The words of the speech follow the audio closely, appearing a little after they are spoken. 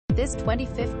This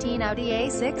 2015 Audi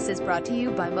A6 is brought to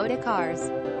you by Moda Cars.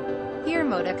 Here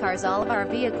Moda Cars, all of our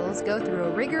vehicles go through a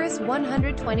rigorous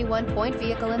 121-point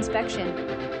vehicle inspection.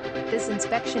 This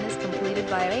inspection is completed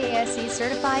by ASE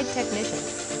certified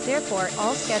technicians. Therefore,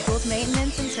 all scheduled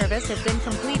maintenance and service have been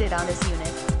completed on this unit.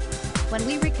 When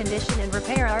we recondition and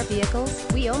repair our vehicles,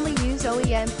 we only use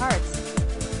OEM parts.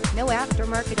 No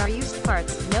aftermarket or used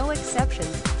parts, no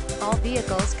exceptions. All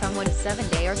vehicles come with a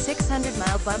 7-day or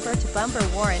 600-mile bumper-to-bumper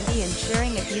warranty,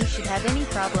 ensuring if you should have any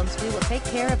problems we will take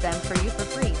care of them for you for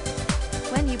free.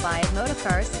 When you buy at Moda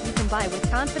Cars, you can buy with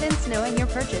confidence knowing your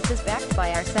purchase is backed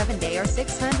by our 7-day or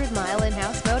 600-mile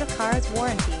in-house Moda Cars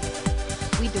warranty.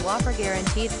 We do offer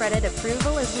guaranteed credit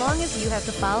approval as long as you have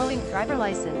the following: driver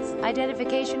license,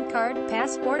 identification card,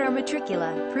 passport or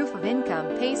matricula, proof of income,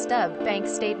 pay stub, bank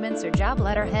statements or job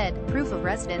letterhead, proof of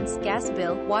residence, gas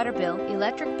bill, water bill,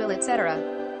 electric bill, etc.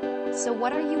 So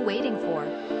what are you waiting for?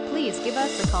 Please give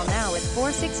us a call now at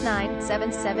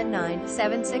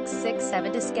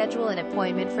 469-779-7667 to schedule an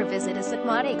appointment, or visit us at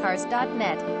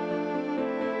modacars.net.